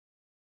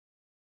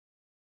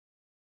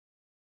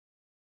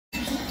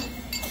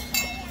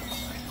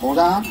Hold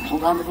on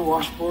to the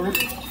washboard.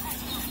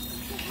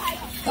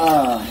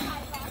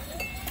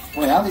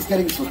 Boy, Allie's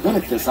getting so good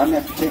at this, I'm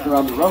going to have to take her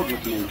on the road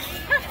with me.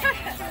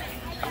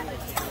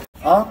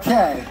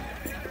 Okay.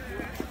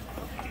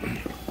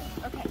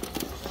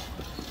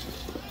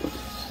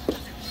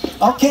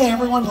 Okay,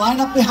 everyone, line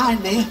up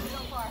behind me.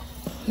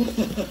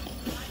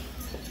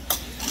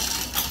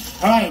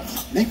 All right,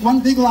 make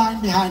one big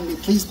line behind me.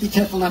 Please be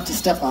careful not to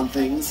step on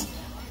things.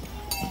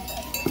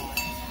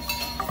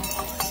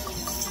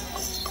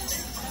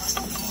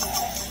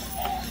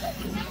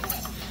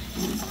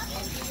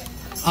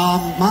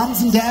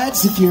 Moms and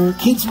dads, if your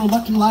kids are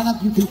looking line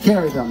up, you can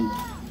carry them.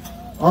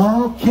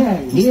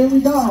 Okay, here we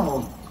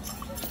go.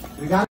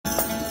 We got.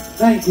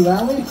 Thank you,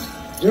 Allie.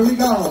 Here we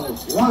go.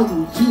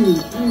 1, 2,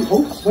 3.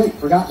 Oops, wait,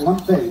 forgot one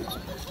thing.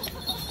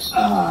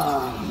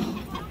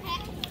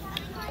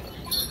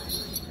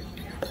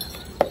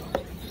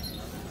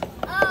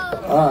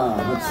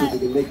 Let's see if we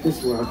can make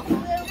this work.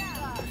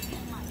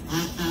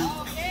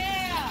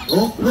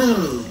 Okay.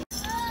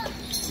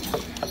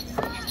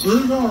 Here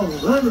we go.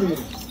 Ready?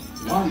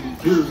 1,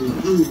 2,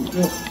 3,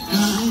 4.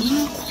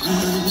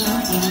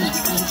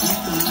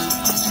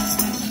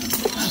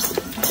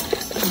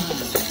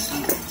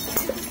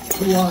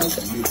 Was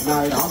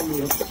midnight on the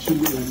ocean.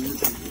 It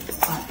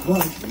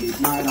was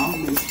midnight on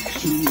the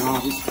ocean.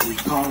 Our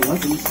streetcar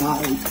was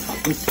inside.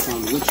 The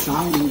sun was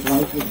shining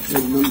bright in the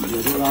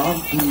middle of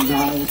the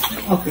night.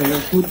 A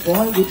barefoot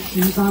boy with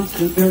shoes on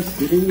stood there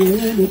sitting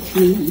in a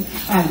tree.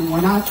 And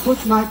when I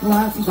put my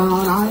glasses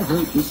on, I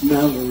heard this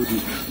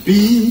melody.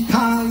 Be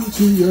kind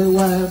to your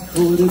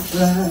web-footed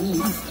friends,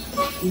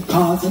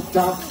 because a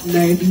duck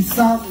may be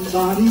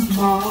somebody's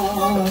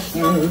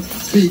mother.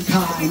 Be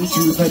kind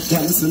to the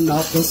denizen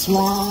of the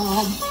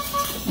swamp.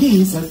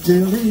 He's a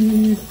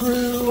dilly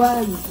through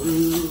and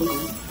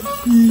through.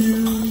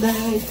 You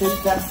may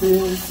think that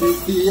this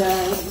is the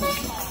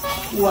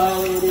end.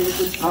 Well, it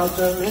isn't, 'cause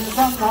there is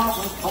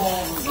another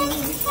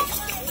corner.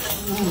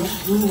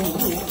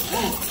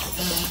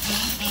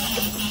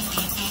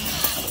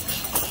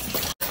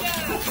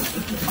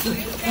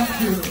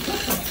 Thank you.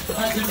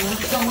 That didn't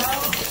work so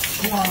well.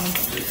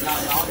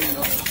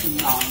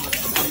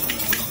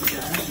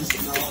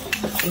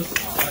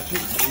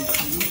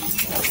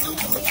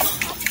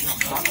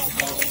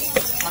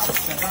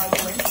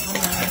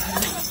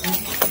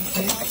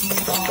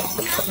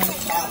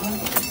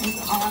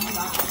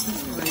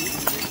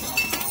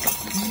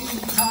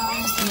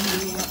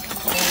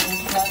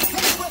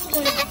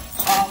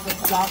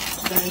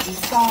 Maybe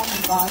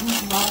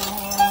somebody's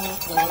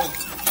mother.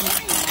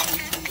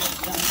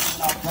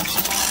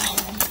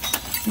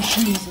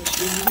 She's a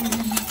beauty.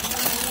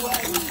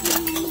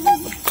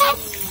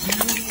 You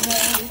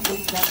may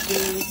think that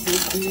this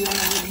is the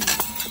end.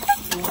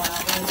 Well,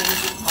 it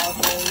isn't, 'cause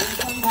there is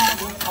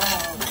another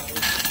corner.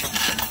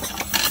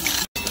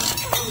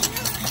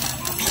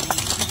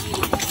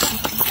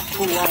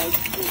 Was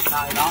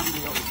midnight on the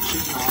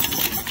ocean,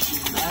 she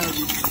married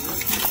me.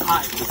 I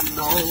didn't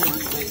know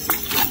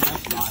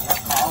why I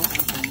called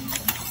her.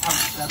 I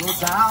settled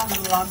down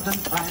in London,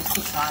 France,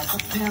 beside the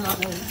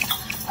pyramids,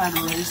 and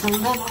raised a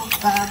little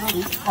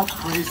family of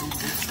crazy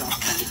kids.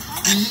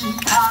 Be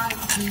kind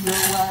to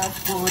your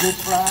web-footed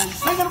friends.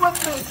 Sing it with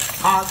me.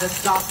 'Cause a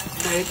duck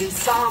may be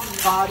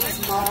somebody's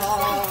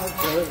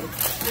mother.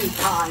 Be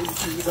kind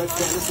to the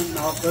denizen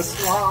of the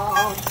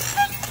swamp.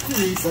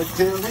 He's a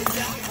dilly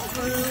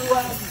through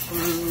and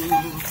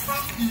through.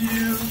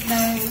 You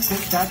may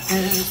think that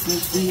this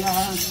is the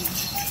end.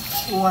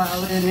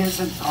 Well, it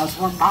isn't, 'cause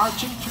we're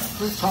marching to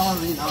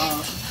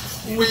Pretoria.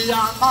 We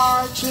are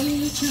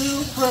marching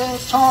to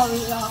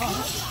Pretoria.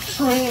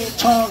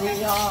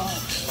 Pretoria,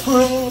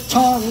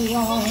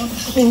 Pretoria.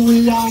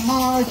 We are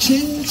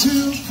marching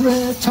to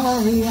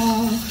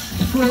Pretoria.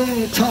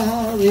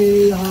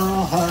 Pretoria.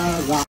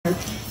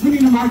 We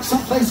need to march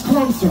someplace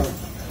closer.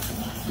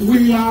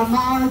 We are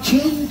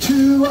marching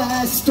to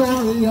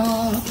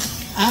Astoria.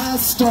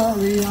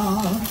 Astoria.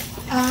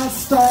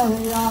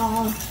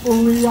 Astoria,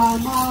 we are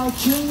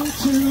marching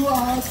to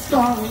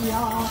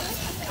Astoria.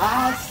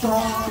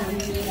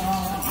 Astoria.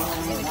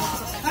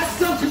 That's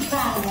still too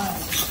far away.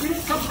 We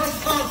need someplace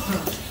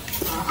closer.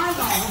 I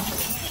know.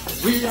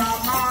 We are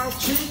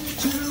marching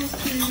to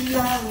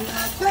Peoria.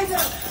 Sing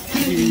it.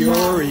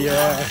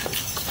 Peoria.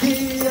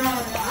 Peoria.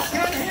 I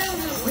can't hear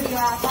you. We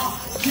are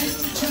marching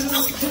to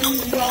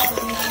Peoria.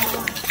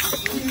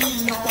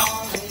 Peoria.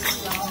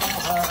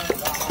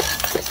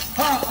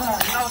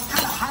 Now it's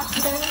kind of hot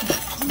today.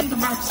 We need to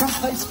march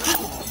someplace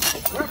cool.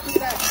 Where could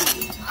that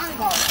be? I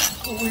know.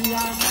 We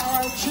are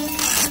marching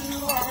to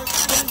our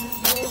swimming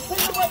pool.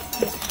 Think about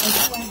this. A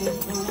swimming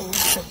pool.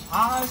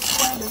 Our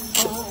swimming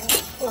pool.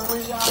 We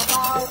are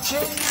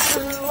marching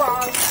to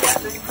our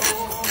swimming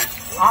pool.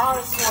 Our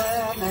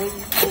swimming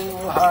pool.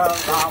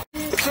 Hurrah.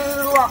 To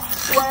our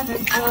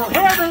swimming pool.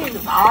 Hear me.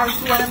 Our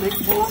swimming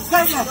pool.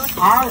 Sing it.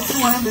 Our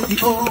swimming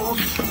pool.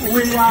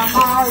 We are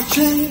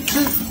marching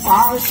to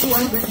our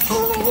swimming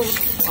pool.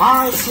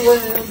 Our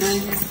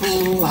swimming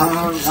pool.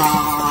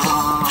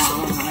 Hurrah.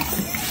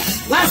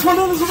 Last one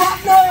is a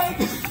rotten egg.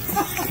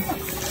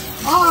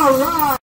 All right.